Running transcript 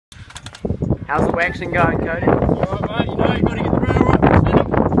How's the waxing going, Cody? Alright mate, you know, you got to get the rail right for this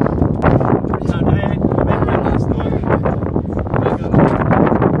Venom. Pretty hard day, I back out last night.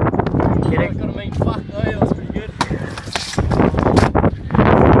 Got a mean fuck though, that was pretty good.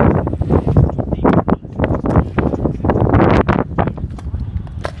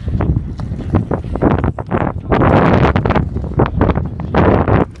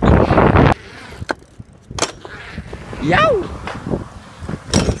 Yow!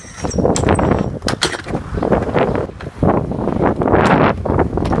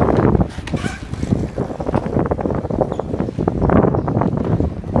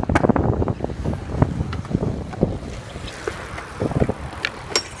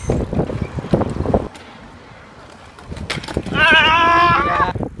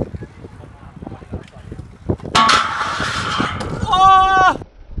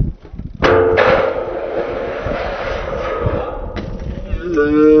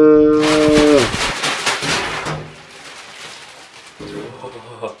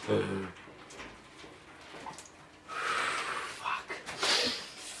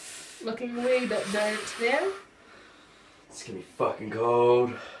 Looking a wee bit burnt there. It's gonna be fucking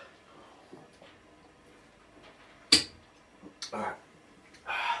cold. Alright.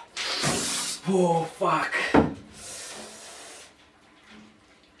 Oh, fuck.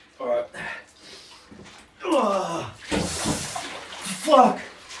 Alright. Fuck.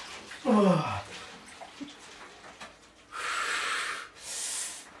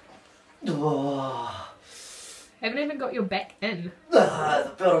 Haven't even got your back in.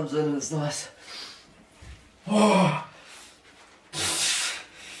 The bottom's in and it's nice. Oh,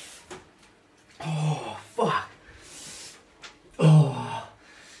 fuck. Oh.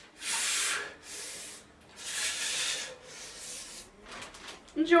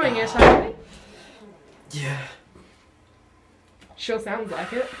 Enjoying it, aren't we? Yeah. Sure sounds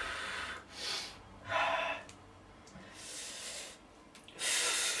like it.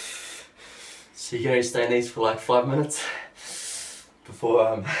 So you can only stay in these for like 5 minutes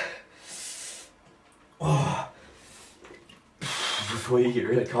before before you get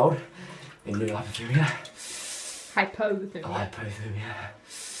really cold and you get hypothermia. Hypothermia. Hypothermia.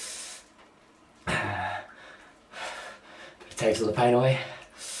 But it takes all the pain away.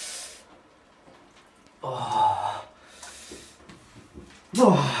 Oh.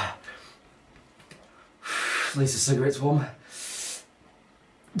 Oh. At least the cigarette's warm.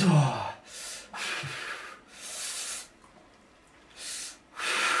 Oh.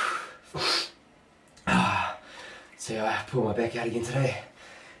 So I pulled my back out again today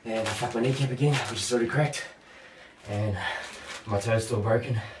and I fucked my kneecap again, which is already cracked, and my toe's still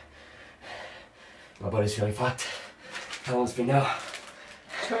broken. My body's feeling fucked. How long has it been now?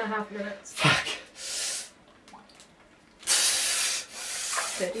 2.5 minutes. Fuck.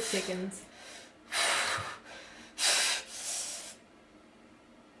 30 seconds.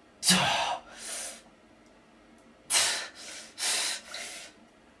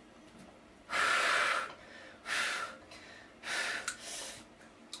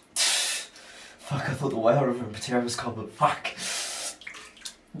 Fuck, I thought the way out of Patera was cold, but fuck.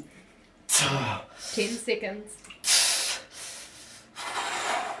 10 seconds.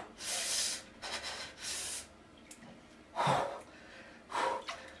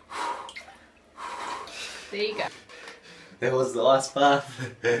 There you go. That was the last bath.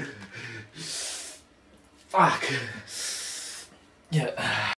 Fuck. Yeah.